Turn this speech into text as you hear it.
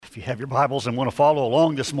If you have your Bibles and want to follow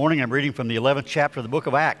along this morning, I'm reading from the 11th chapter of the book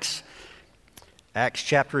of Acts. Acts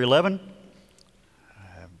chapter 11,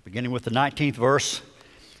 beginning with the 19th verse,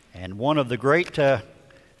 and one of the great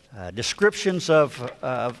descriptions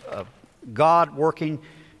of God working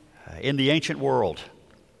in the ancient world.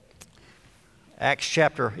 Acts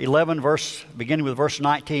chapter 11, beginning with verse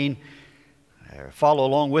 19. Follow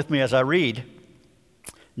along with me as I read.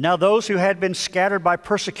 Now those who had been scattered by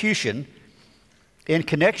persecution in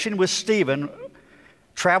connection with Stephen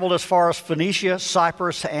traveled as far as Phoenicia,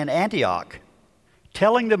 Cyprus, and Antioch,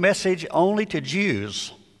 telling the message only to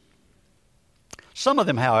Jews. Some of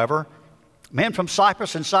them, however, men from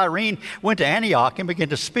Cyprus and Cyrene, went to Antioch and began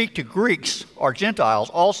to speak to Greeks or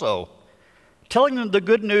Gentiles also, telling them the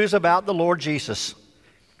good news about the Lord Jesus.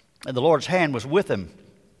 And the Lord's hand was with them,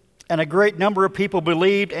 and a great number of people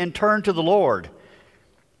believed and turned to the Lord.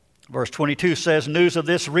 Verse 22 says, news of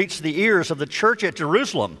this reached the ears of the church at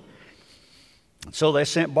Jerusalem. And so they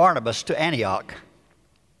sent Barnabas to Antioch.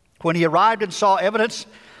 When he arrived and saw evidence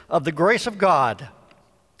of the grace of God,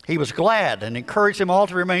 he was glad and encouraged them all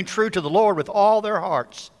to remain true to the Lord with all their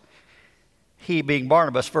hearts. He, being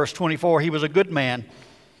Barnabas, verse 24, he was a good man,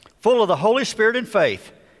 full of the Holy Spirit and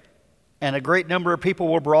faith, and a great number of people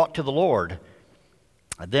were brought to the Lord.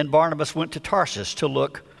 And then Barnabas went to Tarsus to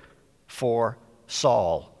look for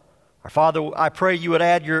Saul. Our Father, I pray you would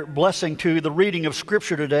add your blessing to the reading of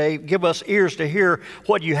Scripture today. Give us ears to hear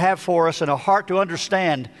what you have for us and a heart to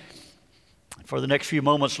understand. For the next few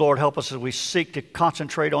moments, Lord, help us as we seek to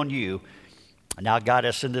concentrate on you. And now guide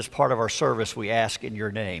us in this part of our service, we ask in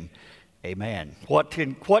your name. Amen. What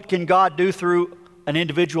can God do through an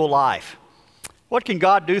individual life? What can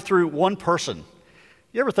God do through one person?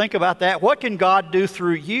 You ever think about that? What can God do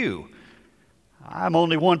through you? I'm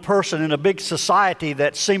only one person in a big society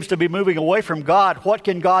that seems to be moving away from God. What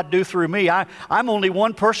can God do through me? I'm only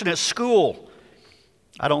one person at school.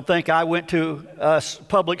 I don't think I went to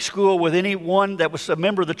public school with anyone that was a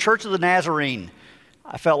member of the Church of the Nazarene.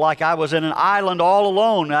 I felt like I was in an island all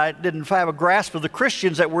alone. I didn't have a grasp of the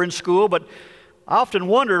Christians that were in school, but I often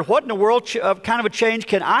wondered, what in the world kind of a change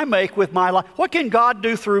can I make with my life? What can God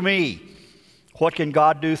do through me? What can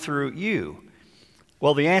God do through you?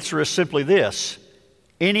 Well, the answer is simply this: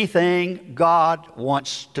 anything God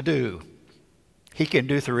wants to do, He can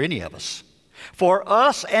do through any of us. For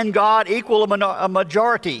us and God equal a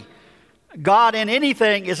majority. God in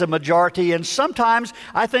anything is a majority, and sometimes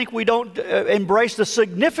I think we don't embrace the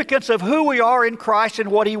significance of who we are in Christ and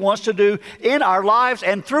what He wants to do in our lives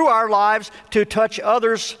and through our lives to touch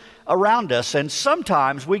others around us. And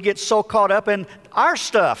sometimes we get so caught up in our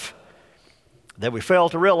stuff that we fail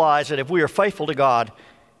to realize that if we are faithful to God,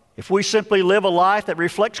 if we simply live a life that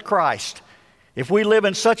reflects Christ, if we live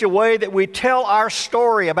in such a way that we tell our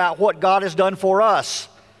story about what God has done for us,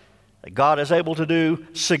 that God is able to do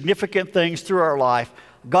significant things through our life.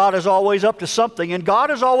 God is always up to something, and God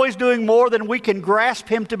is always doing more than we can grasp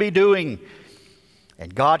Him to be doing.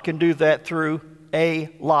 And God can do that through a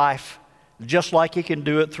life, just like He can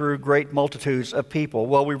do it through great multitudes of people.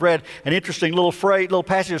 Well, we read an interesting little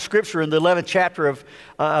passage of Scripture in the 11th chapter of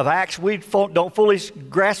Acts. We don't fully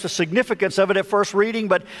grasp the significance of it at first reading,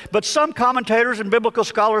 but some commentators and biblical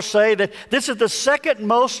scholars say that this is the second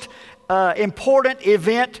most important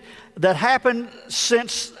event that happened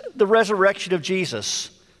since the resurrection of Jesus.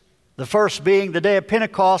 The first being the day of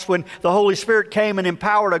Pentecost, when the Holy Spirit came and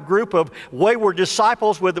empowered a group of wayward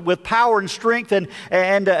disciples with power and strength and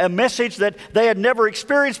a message that they had never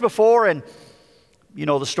experienced before. And you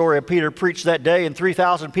know the story of Peter preached that day, and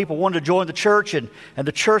 3,000 people wanted to join the church, and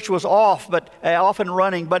the church was off and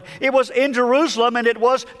running. But it was in Jerusalem, and it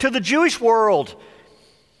was to the Jewish world.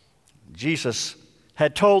 Jesus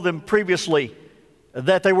had told them previously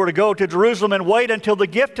that they were to go to Jerusalem and wait until the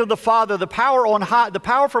gift of the Father, the power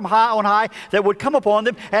from on high that would come upon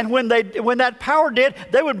them. And when that power did,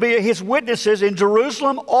 they would be His witnesses in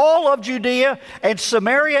Jerusalem, all of Judea and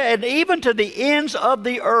Samaria, and even to the ends of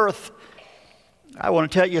the earth. I want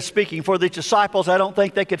to tell you, speaking for the disciples, I don't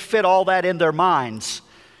think they could fit all that in their minds.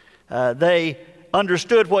 They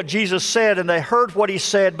understood what Jesus said, and they heard what He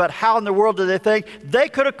said, but how in the world did they think they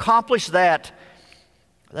could accomplish that?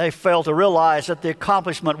 They failed to realize that the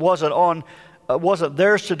accomplishment wasn't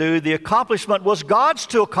theirs to do. The accomplishment was God's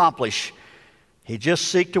to accomplish. He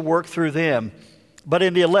just seeked to work through them. But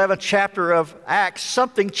in the 11th chapter of Acts,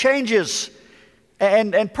 something changes.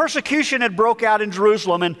 And persecution had broke out in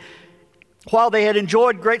Jerusalem. And while they had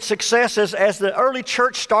enjoyed great success as the early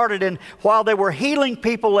church started, and while they were healing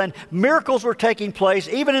people and miracles were taking place,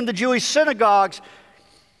 even in the Jewish synagogues,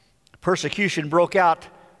 persecution broke out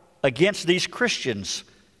against these Christians.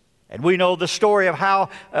 And we know the story of how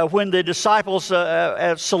when the disciples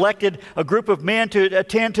selected a group of men to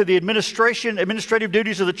attend to the administrative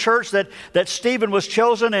duties of the church, that Stephen was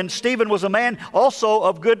chosen, and Stephen was a man also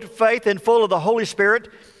of good faith and full of the Holy Spirit.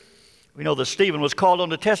 We know that Stephen was called on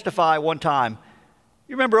to testify one time.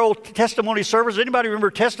 You remember old testimony services? Anybody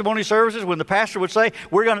remember testimony services when the pastor would say,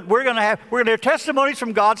 we're going to have testimonies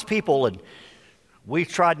from God's people, and we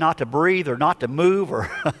tried not to breathe or not to move or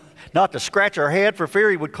not to scratch our head for fear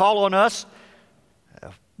he would call on us.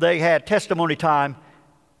 They had testimony time,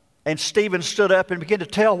 and Stephen stood up and began to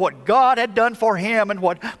tell what God had done for him and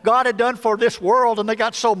what God had done for this world, and they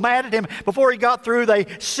got so mad at him. Before he got through, they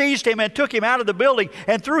seized him and took him out of the building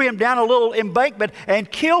and threw him down a little embankment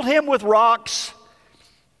and killed him with rocks.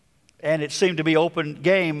 And it seemed to be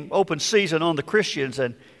open season on the Christians,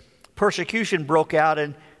 and persecution broke out,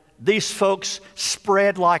 and these folks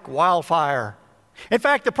spread like wildfire. In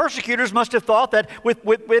fact, the persecutors must have thought that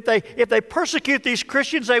if they persecute these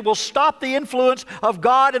Christians, they will stop the influence of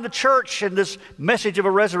God in the church and this message of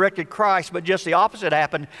a resurrected Christ. But just the opposite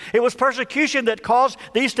happened. It was persecution that caused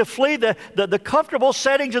these to flee the comfortable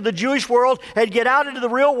settings of the Jewish world and get out into the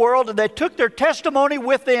real world, and they took their testimony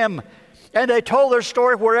with them, and they told their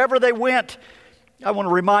story wherever they went. I want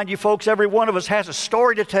to remind you folks, every one of us has a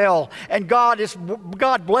story to tell, and God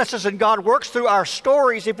blesses and God works through our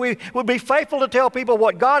stories. If we would be faithful to tell people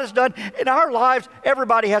what God has done in our lives,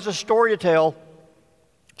 everybody has a story to tell.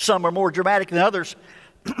 Some are more dramatic than others.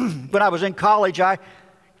 When I was in college, I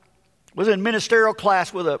was in ministerial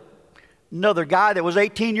class with another guy that was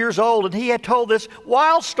 18 years old, and he had told this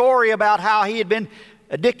wild story about how he had been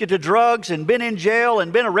addicted to drugs and been in jail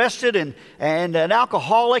and been arrested and an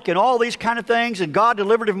alcoholic and all these kind of things, and God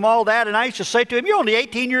delivered him from all that. And I used to say to him, you're only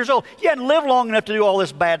 18 years old. You hadn't lived long enough to do all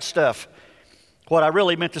this bad stuff. What I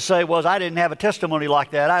really meant to say was I didn't have a testimony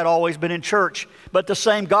like that. I had always been in church. But the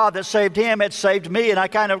same God that saved him had saved me, and I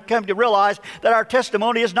kind of come to realize that our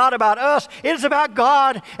testimony is not about us. It is about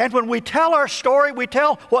God. And when we tell our story, we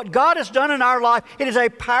tell what God has done in our life. It is a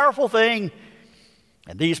powerful thing.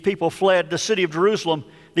 And these people fled the city of Jerusalem,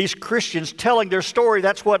 these Christians telling their story.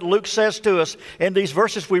 That's what Luke says to us in these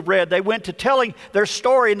verses we've read. They went to telling their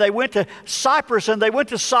story, and they went to Cyprus, and they went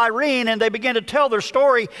to Cyrene, and they began to tell their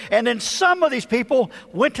story. And then some of these people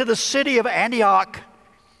went to the city of Antioch.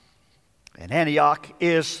 And Antioch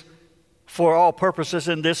is, for all purposes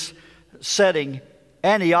in this setting,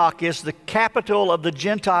 Antioch is the capital of the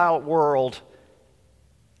Gentile world.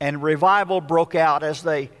 And revival broke out as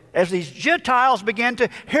these Gentiles began to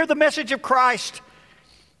hear the message of Christ.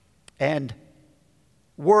 And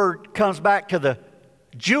word comes back to the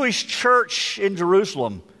Jewish church in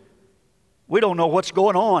Jerusalem. We don't know what's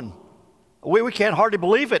going on. We can't hardly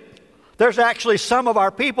believe it. There's actually some of our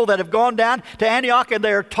people that have gone down to Antioch, and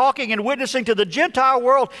they're talking and witnessing to the Gentile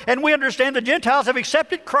world, and we understand the Gentiles have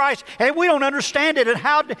accepted Christ, and we don't understand it, and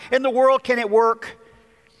how in the world can it work?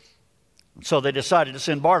 So they decided to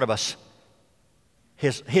send Barnabas.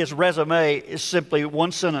 His resume is simply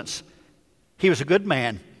one sentence. He was a good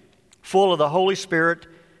man, full of the Holy Spirit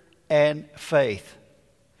and faith.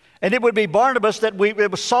 And it would be Barnabas that we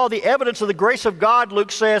saw the evidence of the grace of God,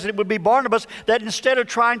 Luke says. It would be Barnabas that instead of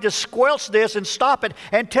trying to squelch this and stop it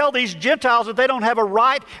and tell these Gentiles that they don't have a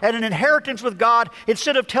right and an inheritance with God,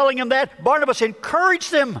 instead of telling them that, Barnabas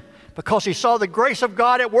encouraged them because he saw the grace of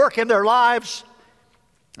God at work in their lives.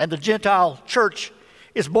 And the Gentile church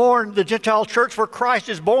is born, the Gentile church for Christ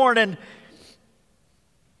is born. And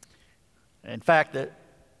in fact, the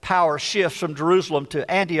power shifts from Jerusalem to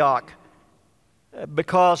Antioch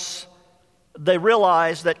because they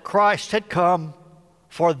realized that Christ had come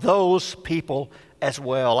for those people as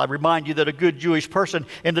well. I remind you that a good Jewish person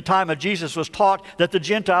in the time of Jesus was taught that the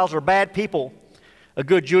Gentiles are bad people. A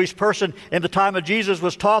good Jewish person in the time of Jesus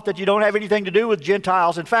was taught that you don't have anything to do with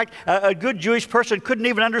Gentiles. In fact, a good Jewish person couldn't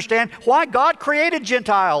even understand why God created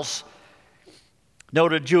Gentiles.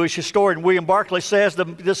 Noted Jewish historian William Barclay says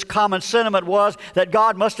this common sentiment was that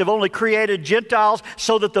God must have only created Gentiles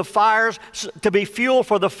so that the fires, to be fuel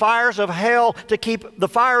for the fires of hell, to keep the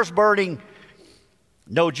fires burning.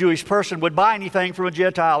 No Jewish person would buy anything from a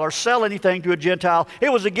Gentile or sell anything to a Gentile.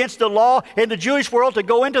 It was against the law in the Jewish world to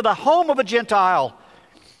go into the home of a Gentile.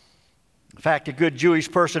 In fact, a good Jewish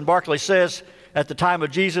person, Barclay says, at the time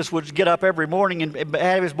of Jesus would get up every morning and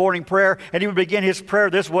have his morning prayer, and he would begin his prayer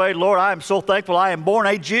this way: Lord, I am so thankful I am born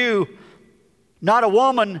a Jew, not a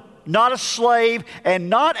woman, not a slave, and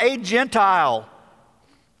not a Gentile.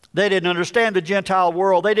 They didn't understand the Gentile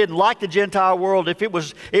world. They didn't like the Gentile world. If it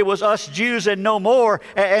was us Jews and no more.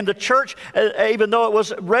 And the church, even though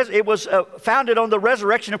it was founded on the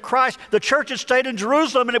resurrection of Christ, the church had stayed in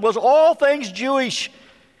Jerusalem, and it was all things Jewish.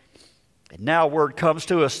 And now word comes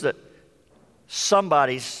to us that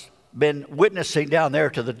somebody's been witnessing down there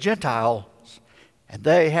to the Gentiles, and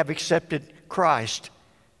they have accepted Christ,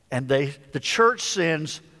 and the church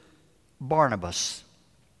sends Barnabas.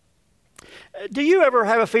 Do you ever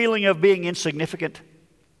have a feeling of being insignificant?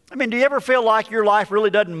 I mean, do you ever feel like your life really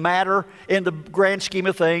doesn't matter in the grand scheme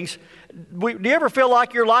of things? Do you ever feel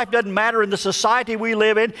like your life doesn't matter in the society we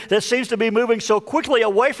live in that seems to be moving so quickly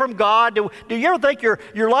away from God? Do you ever think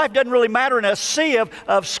your life doesn't really matter in a sea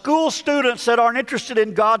of school students that aren't interested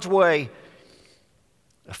in God's way?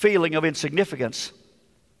 A feeling of insignificance.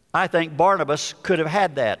 I think Barnabas could have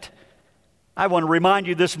had that. I want to remind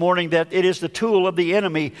you this morning that it is the tool of the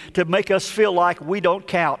enemy to make us feel like we don't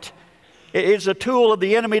count. It is a tool of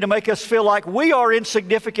the enemy to make us feel like we are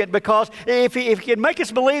insignificant, because if he can make us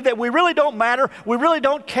believe that we really don't matter, we really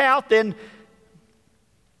don't count, then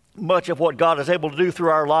much of what God is able to do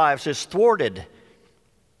through our lives is thwarted.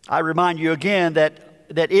 I remind you again that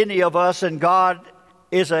any of us and God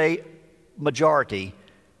is a majority,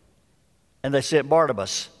 and they sent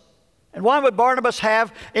Barnabas. And why would Barnabas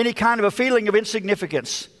have any kind of a feeling of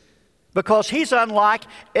insignificance? Because he's unlike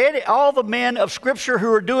all the men of Scripture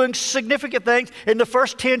who are doing significant things in the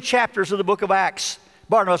first 10 chapters of the book of Acts.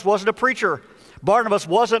 Barnabas wasn't a preacher. Barnabas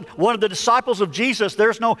wasn't one of the disciples of Jesus.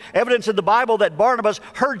 There's no evidence in the Bible that Barnabas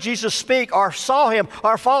heard Jesus speak or saw him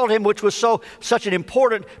or followed him, which was such an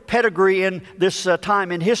important pedigree in this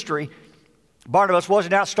time in history. Barnabas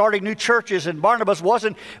wasn't out starting new churches, and Barnabas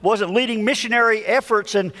wasn't leading missionary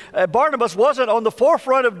efforts, and Barnabas wasn't on the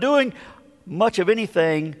forefront of doing much of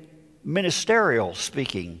anything ministerial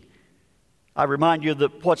speaking. I remind you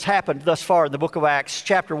that what's happened thus far in the book of Acts,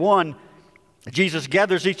 chapter 1, Jesus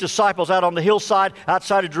gathers these disciples out on the hillside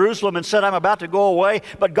outside of Jerusalem and said, I'm about to go away,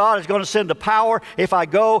 but God is going to send the power if I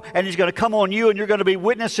go, and He's going to come on you, and you're going to be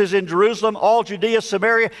witnesses in Jerusalem, all Judea,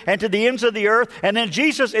 Samaria, and to the ends of the earth. And then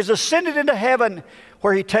Jesus is ascended into heaven,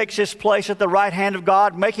 where He takes His place at the right hand of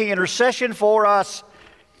God, making intercession for us.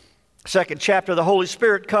 Second chapter, the Holy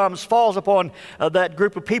Spirit comes, falls upon that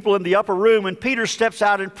group of people in the upper room, and Peter steps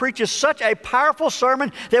out and preaches such a powerful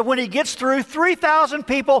sermon that when he gets through, 3,000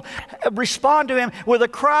 people respond to him with a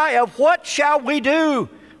cry of, what shall we do?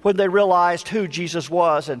 When they realized who Jesus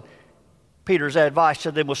was. And Peter's advice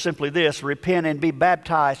to them was simply this: repent and be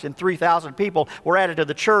baptized. And 3,000 people were added to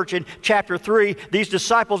the church. In chapter 3, these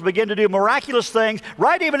disciples begin to do miraculous things,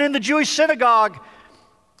 right even in the Jewish synagogue,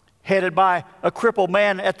 headed by a crippled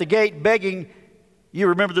man at the gate begging. You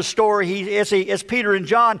remember the story. As Peter and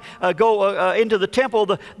John go into the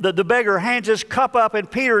temple, the beggar hands his cup up, and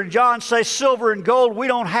Peter and John say, silver and gold we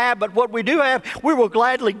don't have, but what we do have, we will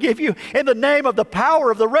gladly give you. In the name of the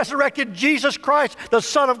power of the resurrected Jesus Christ, the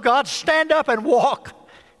Son of God, stand up and walk.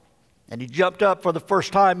 And he jumped up for the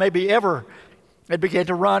first time, maybe ever, and began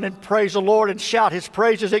to run and praise the Lord and shout His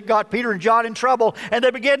praises. It got Peter and John in trouble, and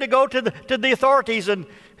they began to go to the authorities, and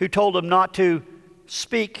who told them not to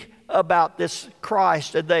speak about this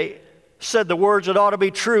Christ. And they said the words that ought to be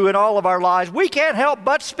true in all of our lives: we can't help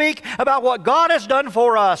but speak about what God has done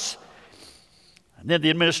for us. And then the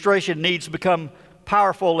administration needs to become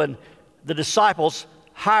powerful, and the disciples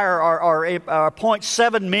hire or appoint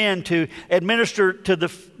 7 men to administer to the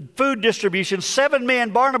food distribution. 7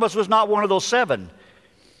 men. Barnabas was not one of those 7.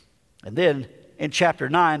 And then in chapter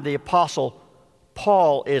 9, the apostle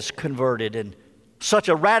Paul is converted, and such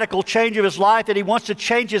a radical change of his life that he wants to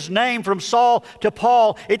change his name from Saul to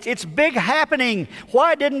Paul. It's big happening.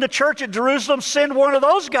 Why didn't the church at Jerusalem send one of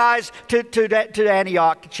those guys to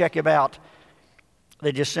Antioch to check him out?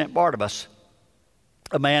 They just sent Barnabas,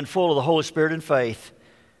 a man full of the Holy Spirit and faith.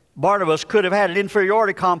 Barnabas could have had an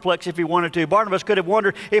inferiority complex if he wanted to. Barnabas could have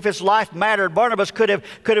wondered if his life mattered. Barnabas could have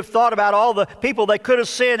thought about all the people they could have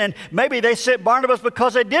sent, and maybe they sent Barnabas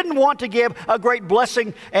because they didn't want to give a great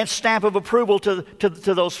blessing and stamp of approval to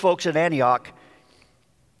those folks in Antioch.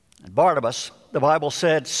 And Barnabas, the Bible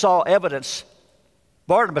said, saw evidence.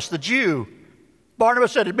 Barnabas, the Jew.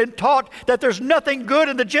 Barnabas had been taught that there's nothing good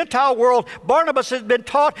in the Gentile world. Barnabas had been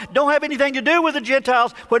taught don't have anything to do with the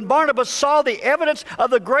Gentiles. When Barnabas saw the evidence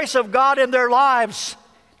of the grace of God in their lives,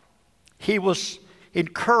 he was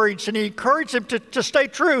encouraged, and he encouraged him to stay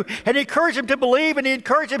true, and he encouraged him to believe, and he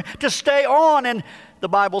encouraged him to stay on. And the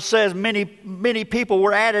Bible says many people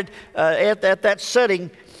were added at that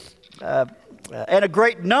setting, and a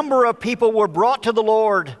great number of people were brought to the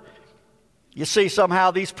Lord. You see,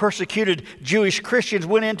 somehow these persecuted Jewish Christians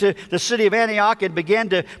went into the city of Antioch and began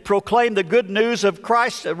to proclaim the good news of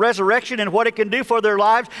Christ's resurrection and what it can do for their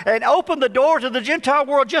lives, and opened the door to the Gentile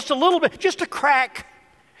world just a little bit, just a crack.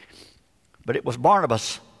 But it was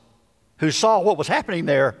Barnabas who saw what was happening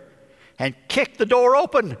there and kicked the door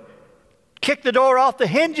open. kicked the door off the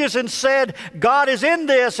hinges and said, God is in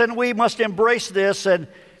this and we must embrace this. And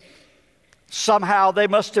somehow they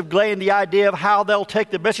must have gleaned the idea of how they'll take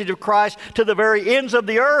the message of Christ to the very ends of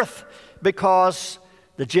the earth, because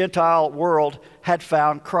the Gentile world had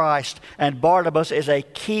found Christ. And Barnabas is a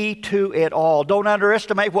key to it all. Don't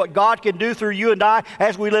underestimate what God can do through you and I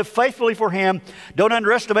as we live faithfully for Him. Don't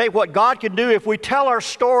underestimate what God can do if we tell our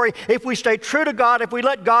story, if we stay true to God, if we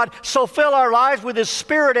let God so fill our lives with His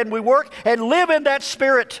Spirit and we work and live in that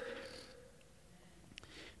Spirit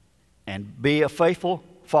and be a faithful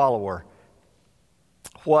follower.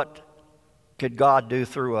 What could God do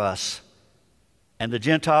through us? And the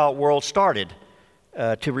Gentile world started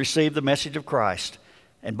to receive the message of Christ.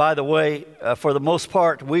 And by the way, for the most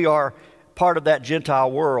part, we are part of that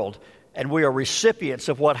Gentile world, and we are recipients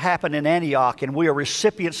of what happened in Antioch, and we are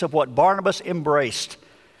recipients of what Barnabas embraced.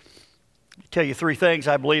 I'll tell you three things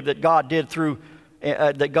I believe that God did through,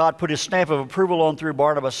 that God put His stamp of approval on through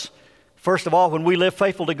Barnabas. First of all, when we live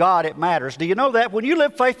faithful to God, it matters. Do you know that? When you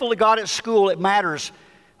live faithful to God at school, it matters.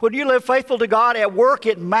 When you live faithful to God at work,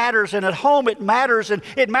 it matters, and at home it matters, and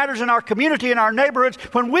it matters in our community, in our neighborhoods.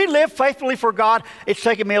 When we live faithfully for God, it's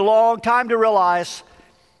taken me a long time to realize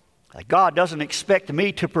that God doesn't expect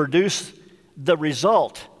me to produce the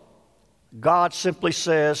result. God simply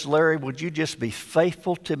says, Larry, would you just be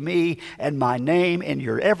faithful to me and my name in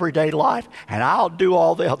your everyday life, and I'll do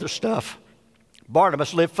all the other stuff.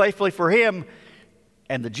 Barnabas lived faithfully for him,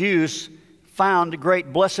 and the Jews found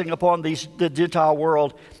great blessing upon the Gentile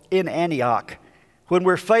world in Antioch. When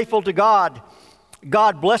we're faithful to God,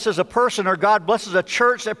 God blesses a person, or God blesses a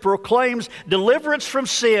church that proclaims deliverance from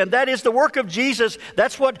sin. That is the work of Jesus.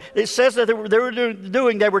 That's what it says that they were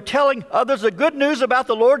doing. They were telling others the good news about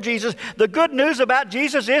the Lord Jesus. The good news about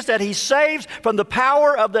Jesus is that He saves from the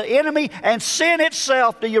power of the enemy and sin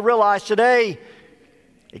itself. Do you realize today?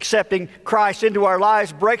 Accepting Christ into our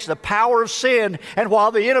lives breaks the power of sin. And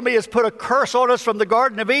while the enemy has put a curse on us from the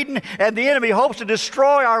Garden of Eden, and the enemy hopes to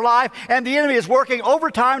destroy our life, and the enemy is working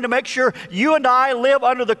overtime to make sure you and I live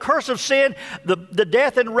under the curse of sin, the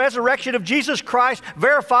death and resurrection of Jesus Christ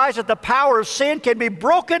verifies that the power of sin can be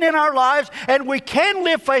broken in our lives, and we can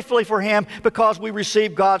live faithfully for Him because we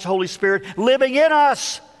receive God's Holy Spirit living in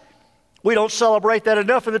us. We don't celebrate that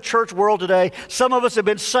enough in the church world today. Some of us have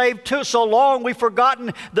been saved too so long we've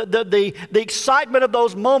forgotten the excitement of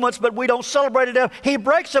those moments, but we don't celebrate it enough. He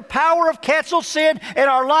breaks the power of canceled sin in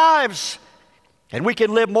our lives. And we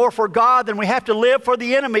can live more for God than we have to live for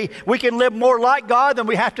the enemy. We can live more like God than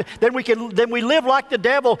we live like the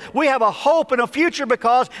devil. We have a hope and a future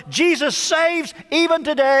because Jesus saves even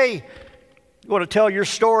today. You want to tell your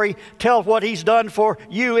story, tell what He's done for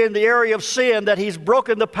you in the area of sin, that He's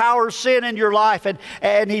broken the power of sin in your life,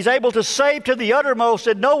 and He's able to save to the uttermost,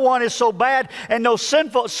 and no one is so bad and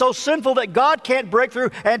so sinful that God can't break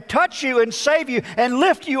through and touch you and save you and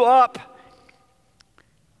lift you up.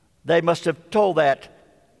 They must have told that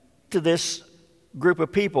to this group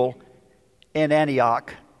of people in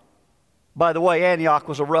Antioch. By the way, Antioch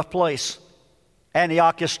was a rough place.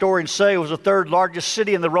 Antioch, historians say, was the third largest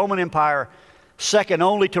city in the Roman Empire, second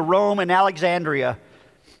only to Rome and Alexandria.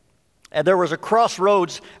 And there was a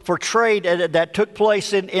crossroads for trade that took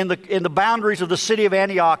place in the boundaries of the city of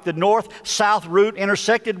Antioch. The north-south route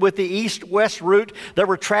intersected with the east-west route. There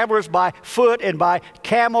were travelers by foot and by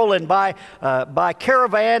camel and by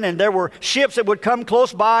caravan, and there were ships that would come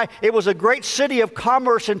close by. It was a great city of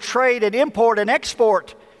commerce and trade and import and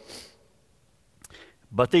export.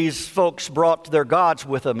 But these folks brought their gods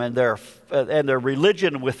with them and their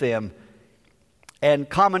religion with them. And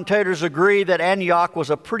commentators agree that Antioch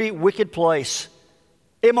was a pretty wicked place.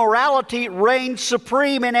 Immorality reigned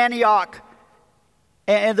supreme in Antioch.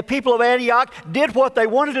 And the people of Antioch did what they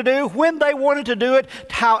wanted to do, when they wanted to do it,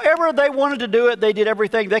 however they wanted to do it. They did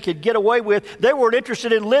everything they could get away with. They weren't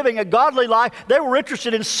interested in living a godly life. They were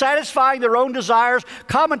interested in satisfying their own desires.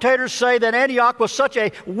 Commentators say that Antioch was such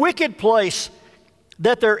a wicked place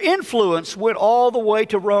that their influence went all the way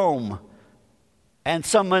to Rome. And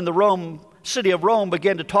some in the city of Rome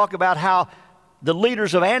began to talk about how the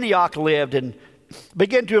leaders of Antioch lived and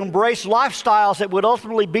began to embrace lifestyles that would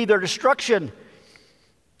ultimately be their destruction.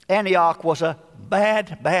 Antioch was a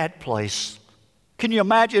bad, bad place. Can you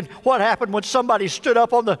imagine what happened when somebody stood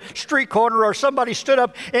up on the street corner or somebody stood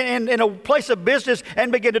up in a place of business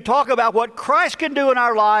and began to talk about what Christ can do in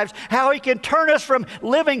our lives, how He can turn us from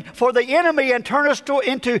living for the enemy and turn us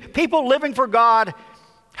into people living for God,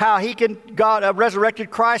 how God, a resurrected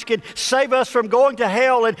Christ, can save us from going to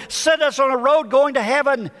hell and set us on a road going to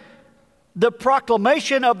heaven. The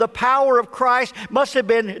proclamation of the power of Christ must have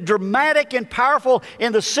been dramatic and powerful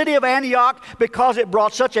in the city of Antioch because it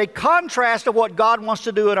brought such a contrast of what God wants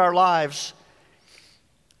to do in our lives.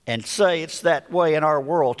 And say it's that way in our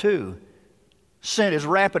world too. Sin is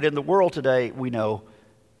rampant in the world today, we know.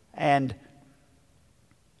 And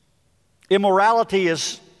immorality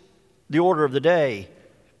is the order of the day.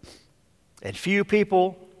 And few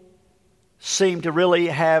people seem to really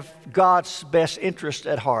have God's best interest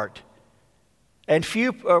at heart. And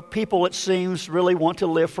few people, it seems, really want to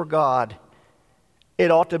live for God. It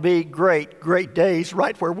ought to be great, great days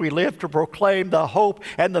right where we live to proclaim the hope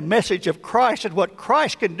and the message of Christ and what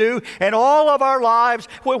Christ can do in all of our lives.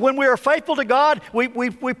 When we are faithful to God, we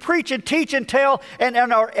preach and teach and tell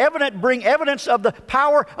and bring evidence of the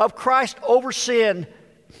power of Christ over sin.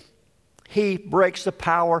 He breaks the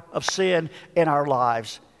power of sin in our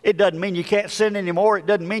lives. It doesn't mean you can't sin anymore. It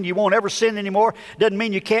doesn't mean you won't ever sin anymore. It doesn't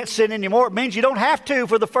mean you can't sin anymore. It means you don't have to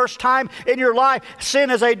for the first time in your life. Sin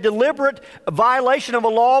is a deliberate violation of a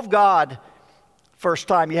law of God. First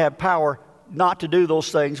time you have power not to do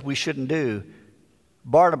those things we shouldn't do.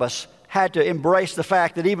 Barnabas had to embrace the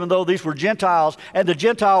fact that even though these were Gentiles and the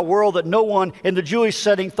Gentile world that no one in the Jewish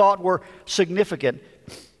setting thought were significant,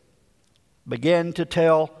 began to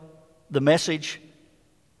tell the message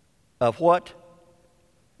of what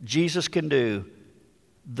Jesus can do,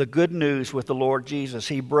 the good news with the Lord Jesus.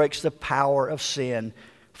 He breaks the power of sin.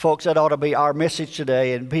 Folks, that ought to be our message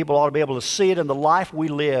today, and people ought to be able to see it in the life we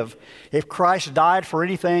live. If Christ died for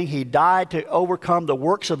anything, He died to overcome the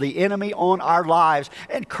works of the enemy on our lives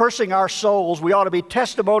and cursing our souls. We ought to be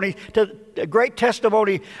testimony to great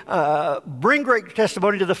testimony, bring great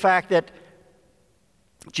testimony to the fact that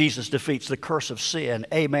Jesus defeats the curse of sin.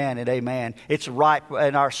 Amen and amen. It's right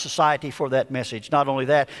in our society for that message. Not only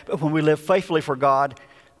that, but when we live faithfully for God,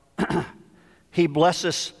 He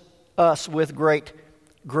blesses us with great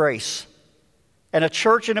grace. And a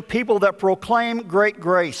church and a people that proclaim great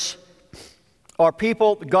grace are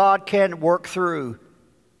people God can work through.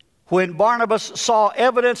 When Barnabas saw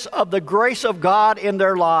evidence of the grace of God in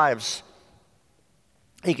their lives,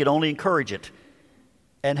 he could only encourage it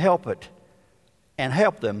and help it. And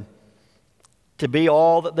help them to be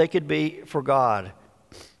all that they could be for God.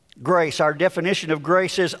 Grace, our definition of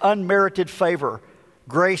grace is unmerited favor.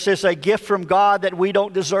 Grace is a gift from God that we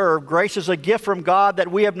don't deserve. Grace is a gift from God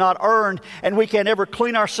that we have not earned, and we can't ever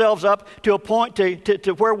clean ourselves up to a point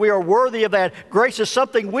to where we are worthy of that. Grace is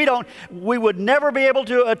something we would never be able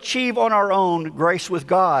to achieve on our own. Grace with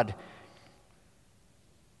God.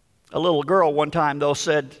 A little girl one time, though,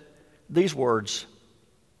 said these words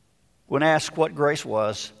when asked what grace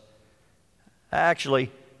was.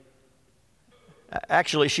 Actually,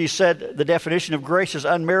 she said the definition of grace is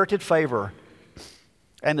unmerited favor.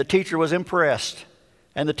 And the teacher was impressed.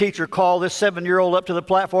 And the teacher called this 7-year-old up to the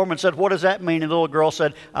platform and said, "What does that mean?" And the little girl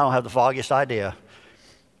said, "I don't have the foggiest idea."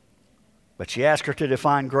 But she asked her to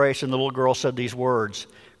define grace, and the little girl said these words: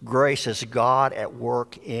 "Grace is God at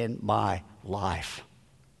work in my life."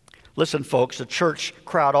 Listen, folks, the church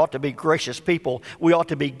crowd ought to be gracious people. We ought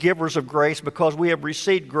to be givers of grace because we have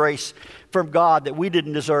received grace from God that we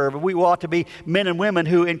didn't deserve. And we ought to be men and women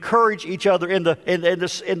who encourage each other in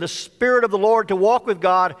the Spirit of the Lord to walk with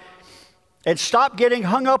God and stop getting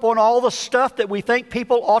hung up on all the stuff that we think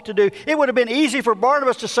people ought to do. It would have been easy for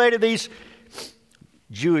Barnabas to say to these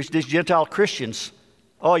Gentile Christians,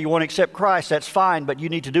 "Oh, you want to accept Christ, that's fine, but you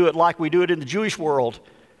need to do it like we do it in the Jewish world.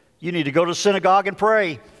 You need to go to the synagogue and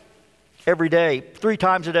pray every day, 3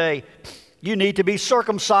 times a day. You need to be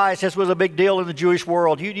circumcised," as was a big deal in the Jewish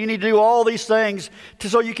world. You need to do all these things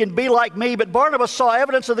so you can be like me. But Barnabas saw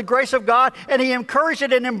evidence of the grace of God, and he encouraged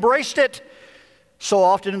it and embraced it. So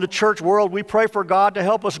often in the church world, we pray for God to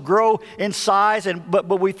help us grow in size, but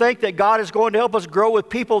we think that God is going to help us grow with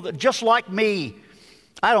people that just like me.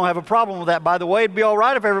 I don't have a problem with that, by the way. It'd be all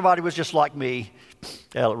right if everybody was just like me.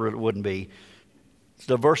 Well, it really wouldn't be. It's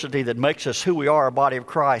diversity that makes us who we are, a body of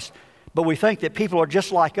Christ. But we think that people are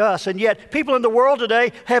just like us, and yet people in the world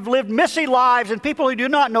today have lived messy lives, and people who do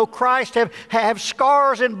not know Christ have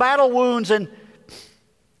scars and battle wounds, and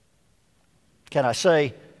can I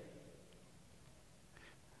say,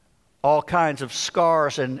 all kinds of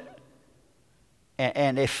scars and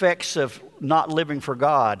effects of not living for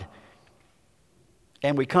God.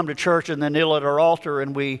 And we come to church and then kneel at our altar,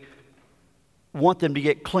 and we want them to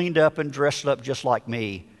get cleaned up and dressed up just like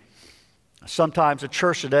me. Sometimes the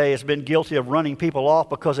church today has been guilty of running people off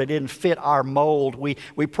because they didn't fit our mold. We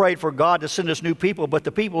prayed for God to send us new people, but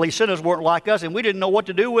the people He sent us weren't like us, and we didn't know what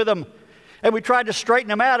to do with them. And we tried to straighten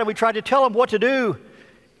them out, and we tried to tell them what to do.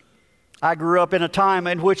 I grew up in a time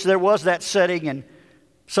in which there was that setting, and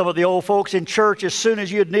Some of the old folks in church, as soon as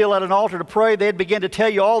you'd kneel at an altar to pray, they'd begin to tell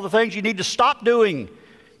you all the things you need to stop doing.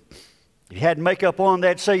 If you had makeup on,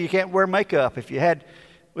 they'd say you can't wear makeup. We didn't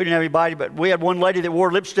have anybody, but we had one lady that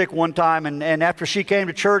wore lipstick one time, and after she came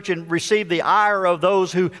to church and received the ire of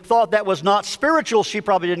those who thought that was not spiritual, she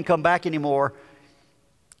probably didn't come back anymore.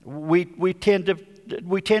 We tend to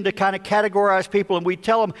kind of categorize people, and we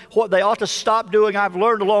tell them what they ought to stop doing. I've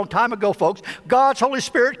learned a long time ago, folks, God's Holy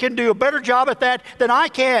Spirit can do a better job at that than I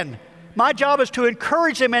can. My job is to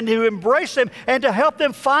encourage them and to embrace them and to help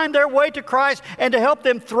them find their way to Christ and to help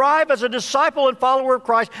them thrive as a disciple and follower of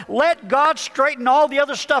Christ. Let God straighten all the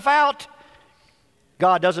other stuff out.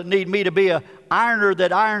 God doesn't need me to be an ironer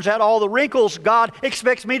that irons out all the wrinkles. God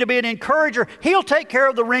expects me to be an encourager. He'll take care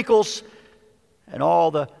of the wrinkles and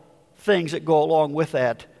all the things that go along with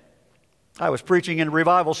that. I was preaching in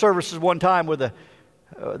revival services one time with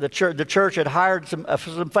the church. The church had hired some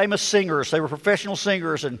famous singers. They were professional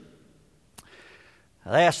singers, and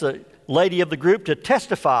I asked the lady of the group to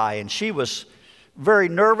testify, and she was very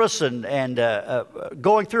nervous and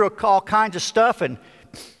going through all kinds of stuff, and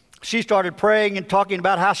she started praying and talking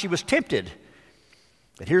about how she was tempted.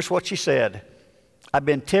 But here's what she said: I've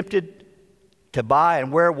been tempted to buy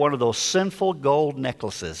and wear one of those sinful gold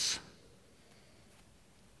necklaces.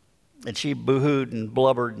 And she boo-hooed and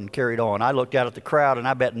blubbered and carried on. I looked out at the crowd, and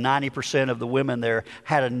I bet 90% of the women there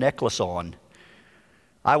had a necklace on.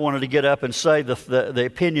 I wanted to get up and say the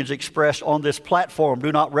opinions expressed on this platform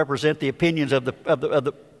do not represent the opinions of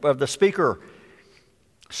the speaker.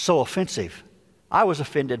 So offensive. I was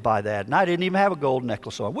offended by that, and I didn't even have a gold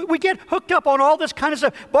necklace on. We get hooked up on all this kind of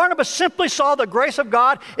stuff. Barnabas simply saw the grace of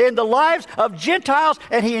God in the lives of Gentiles,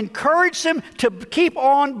 and he encouraged them to keep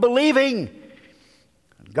on believing.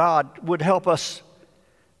 God would help us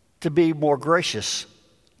to be more gracious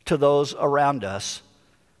to those around us.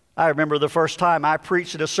 I remember the first time I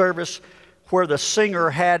preached at a service where the singer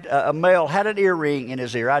a male had an earring in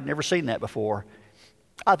his ear. I'd never seen that before.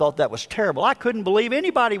 I thought that was terrible. I couldn't believe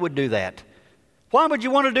anybody would do that. Why would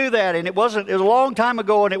you want to do that? And it was a long time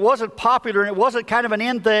ago, and it wasn't popular, and it wasn't kind of an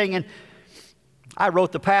in thing. And I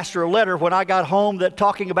wrote the pastor a letter when I got home that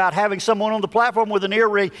talking about having someone on the platform with an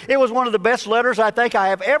earring. It was one of the best letters I think I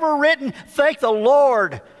have ever written. Thank the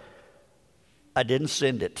Lord. I didn't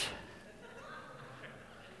send it.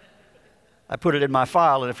 I put it in my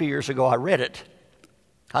file, and a few years ago I read it.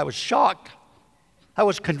 I was shocked. I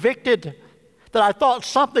was convicted that I thought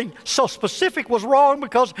something so specific was wrong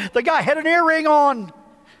because the guy had an earring on.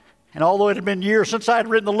 And although it had been years since I had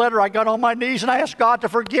written the letter, I got on my knees and I asked God to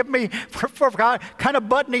forgive me for kind of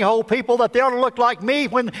buttoning hole people that they ought to look like me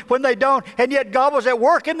when they don't. And yet God was at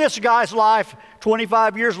work in this guy's life.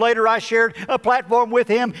 25 years later, I shared a platform with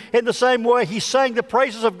him in the same way. He sang the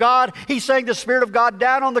praises of God. He sang the Spirit of God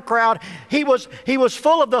down on the crowd. He was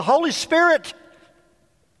full of the Holy Spirit.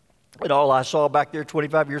 And all I saw back there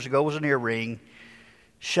 25 years ago was an earring.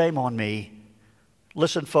 Shame on me.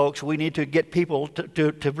 Listen, folks, we need to get people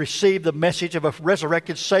to receive the message of a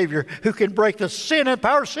resurrected Savior who can break the sin and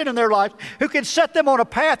power of sin in their lives, who can set them on a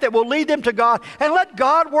path that will lead them to God, and let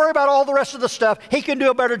God worry about all the rest of the stuff. He can do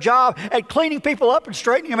a better job at cleaning people up and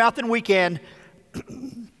straightening them out than we can.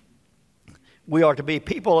 We are to be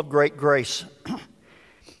people of great grace.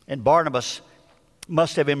 And Barnabas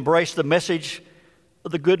must have embraced the message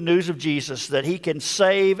the good news of Jesus, that he can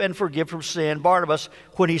save and forgive from sin. Barnabas,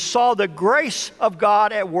 when he saw the grace of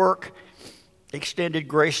God at work, extended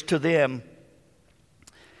grace to them.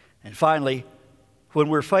 And finally, when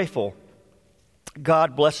we're faithful,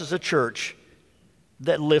 God blesses a church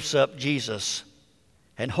that lifts up Jesus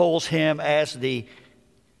and holds him as the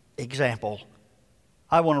example.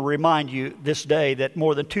 I want to remind you this day that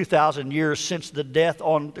more than 2,000 years since the death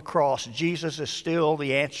on the cross, Jesus is still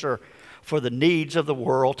the answer for the needs of the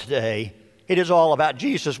world today. It is all about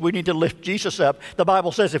Jesus. We need to lift Jesus up. The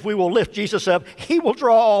Bible says if we will lift Jesus up, he will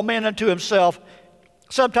draw all men unto himself.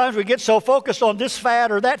 Sometimes we get so focused on this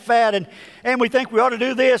fad or that fad, and we think we ought to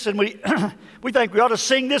do this, and we think we ought to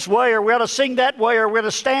sing this way, or we ought to sing that way, or we ought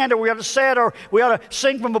to stand, or we ought to sit, or we ought to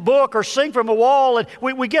sing from a book or sing from a wall, and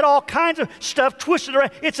we get all kinds of stuff twisted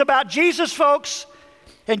around. It's about Jesus, folks.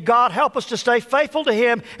 And God help us to stay faithful to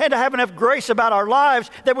him and to have enough grace about our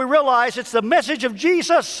lives that we realize it's the message of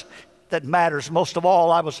Jesus that matters most of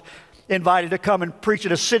all. I was invited to come and preach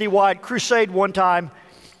at a citywide crusade one time.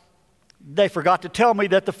 They forgot to tell me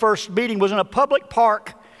that the first meeting was in a public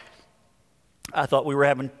park. I thought we were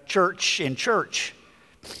having church in church.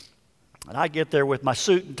 And I get there with my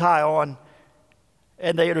suit and tie on,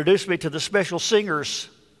 and they introduced me to the special singers.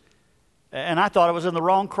 And I thought I was in the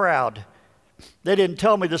wrong crowd. They didn't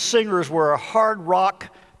tell me the singers were a hard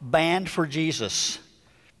rock band for Jesus.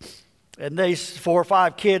 And these 4 or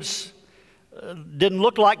 5 kids didn't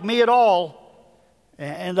look like me at all.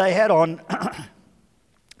 And they had on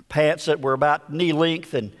pants that were about knee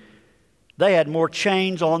length, and they had more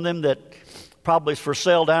chains on them that probably is for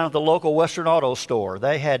sale down at the local Western Auto store.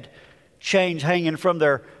 They had chains hanging from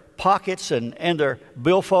their pockets and their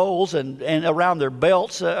billfolds and around their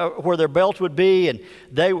belts, where their belt would be. And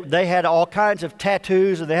they had all kinds of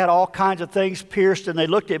tattoos, and they had all kinds of things pierced. And they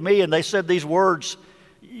looked at me and they said these words,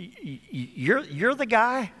 you're the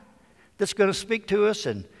guy that's going to speak to us?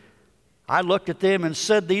 And I looked at them and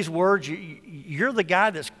said these words, you're the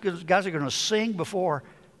guy guys are going to sing before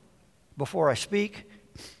I speak?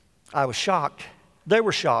 I was shocked. They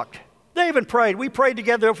were shocked. They even prayed. We prayed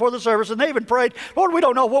together before the service, and they even prayed, Lord, we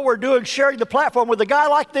don't know what we're doing sharing the platform with a guy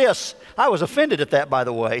like this. I was offended at that, by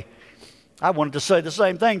the way. I wanted to say the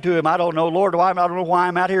same thing to him. I don't know, Lord, I don't know why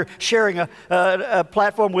I'm out here sharing a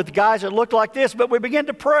platform with guys that look like this. But we began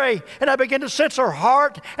to pray, and I began to sense her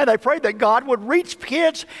heart, and I prayed that God would reach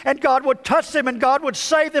kids, and God would touch them, and God would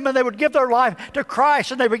save them, and they would give their life to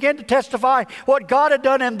Christ. And they began to testify what God had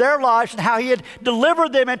done in their lives and how He had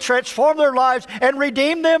delivered them and transformed their lives and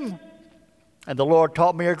redeemed them. And the Lord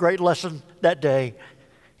taught me a great lesson that day.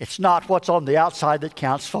 It's not what's on the outside that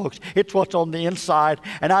counts, folks. It's what's on the inside.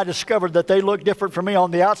 And I discovered that they looked different from me on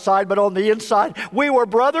the outside, but on the inside, we were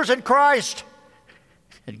brothers in Christ.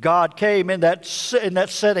 And God came in that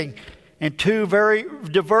setting in 2 very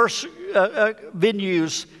diverse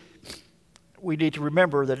venues. We need to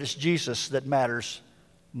remember that it's Jesus that matters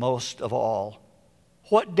most of all.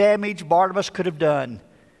 What damage Barnabas could have done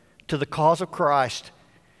to the cause of Christ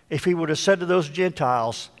if he would have said to those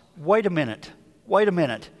Gentiles, wait a minute.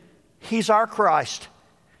 He's our Christ.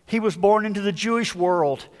 He was born into the Jewish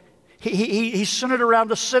world. He's centered around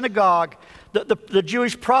the synagogue. The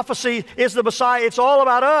Jewish prophecy is the Messiah. It's all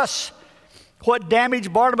about us. What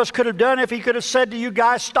damage Barnabas could have done if he could have said to you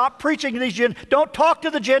guys, stop preaching to these Gentiles. Don't talk to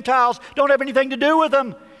the Gentiles. Don't have anything to do with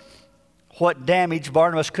them. What damage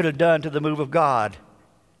Barnabas could have done to the move of God.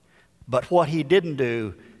 But what he didn't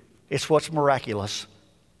do is what's miraculous.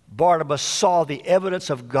 Barnabas saw the evidence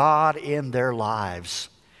of God in their lives.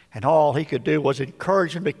 And all he could do was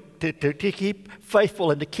encourage them to keep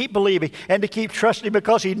faithful and to keep believing and to keep trusting,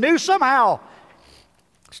 because he knew somehow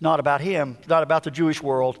it's not about him. It's not about the Jewish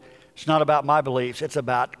world. It's not about my beliefs. It's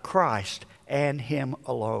about Christ and Him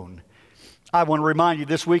alone. I want to remind you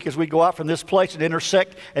this week as we go out from this place and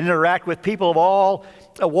intersect and interact with people of all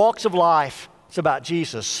walks of life, it's about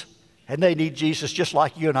Jesus. And they need Jesus just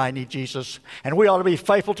like you and I need Jesus. And we ought to be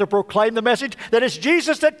faithful to proclaim the message that it's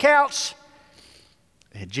Jesus that counts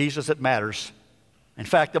and Jesus that matters. In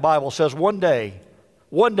fact, the Bible says one day,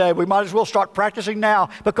 we might as well start practicing now,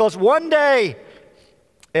 because one day,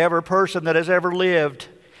 every person that has ever lived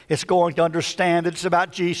is going to understand that it's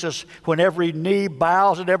about Jesus when every knee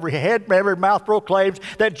bows and every head, every mouth proclaims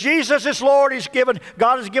that Jesus is Lord.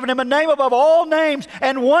 God has given Him a name above all names.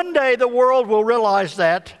 And one day the world will realize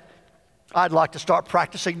that. I'd like to start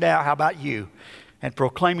practicing now. How about you? And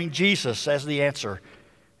proclaiming Jesus as the answer.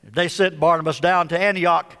 They sent Barnabas down to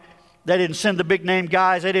Antioch. They didn't send the big name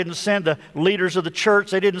guys. They didn't send the leaders of the church.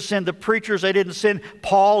 They didn't send the preachers. They didn't send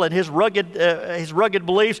Paul and his rugged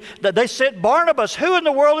beliefs. They sent Barnabas. Who in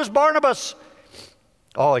the world is Barnabas?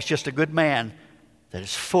 Oh, he's just a good man that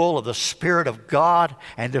is full of the Spirit of God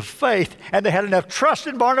and of faith. And they had enough trust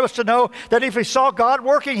in Barnabas to know that if he saw God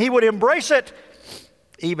working, he would embrace it,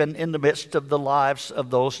 even in the midst of the lives of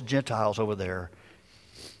those Gentiles over there.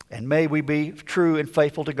 And may we be true and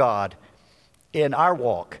faithful to God in our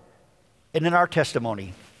walk and in our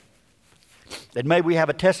testimony. And may we have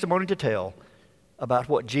a testimony to tell about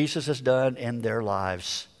what Jesus has done in their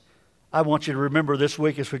lives. I want you to remember this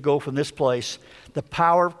week as we go from this place, the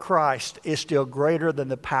power of Christ is still greater than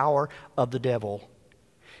the power of the devil.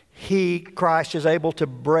 Christ, is able to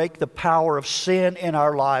break the power of sin in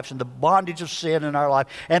our lives and the bondage of sin in our life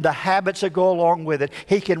and the habits that go along with it.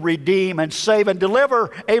 He can redeem and save and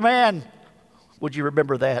deliver. Amen. Would you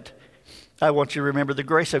remember that? I want you to remember the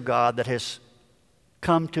grace of God that has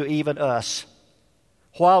come to even us.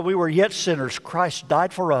 While we were yet sinners, Christ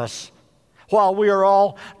died for us. While we are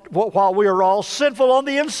all sinful on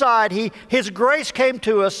the inside, His grace came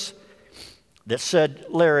to us that said,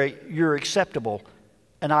 Larry, you're acceptable.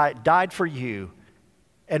 And I died for you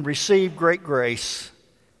and received great grace.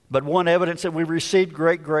 But one evidence that we received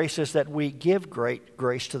great grace is that we give great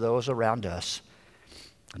grace to those around us.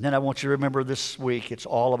 And then I want you to remember this week, it's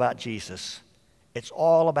all about Jesus. It's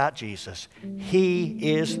all about Jesus.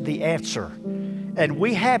 He is the answer. And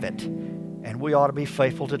we have it. And we ought to be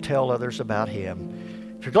faithful to tell others about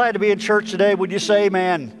Him. If you're glad to be in church today, would you say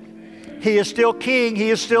amen? He is still King.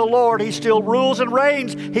 He is still Lord. He still rules and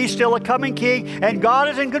reigns. He's still a coming King. And God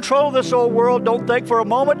is in control of this old world. Don't think for a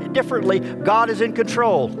moment differently. God is in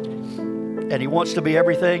control. And He wants to be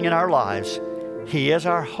everything in our lives. He is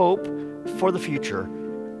our hope for the future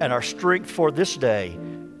and our strength for this day.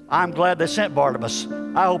 I'm glad they sent Barnabas.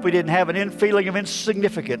 I hope he didn't have an feeling of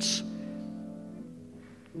insignificance.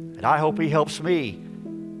 And I hope he helps me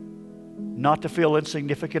not to feel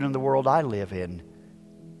insignificant in the world I live in.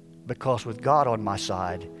 Because with God on my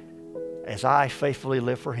side, as I faithfully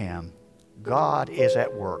live for Him, God is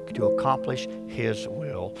at work to accomplish His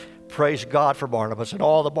will. Praise God for Barnabas and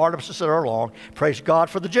all the Barnabases that are along. Praise God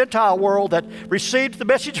for the Gentile world that received the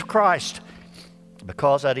message of Christ.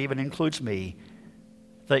 Because that even includes me.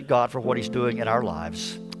 Thank God for what He's doing in our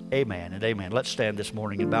lives. Amen and amen. Let's stand this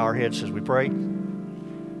morning and bow our heads as we pray.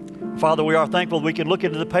 Father, we are thankful we can look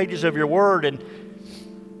into the pages of Your Word and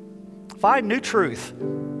find new truth.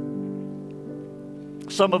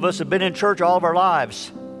 Some of us have been in church all of our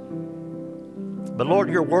lives. But Lord,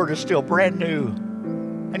 Your Word is still brand new.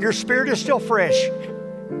 And Your Spirit is still fresh.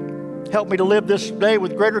 Help me to live this day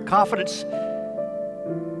with greater confidence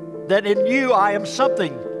that in You I am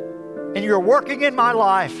something. And You're working in my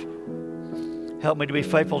life. Help me to be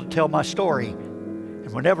faithful to tell my story.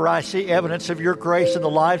 And whenever I see evidence of Your grace in the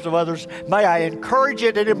lives of others, may I encourage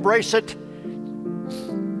it and embrace it.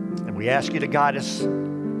 And we ask You to guide us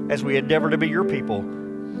as we endeavor to be Your people.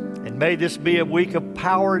 And may this be a week of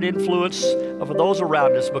power and influence over those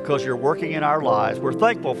around us because You're working in our lives. We're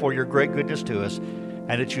thankful for Your great goodness to us and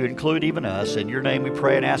that You include even us. In Your name we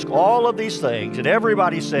pray and ask all of these things. And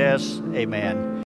everybody says, amen.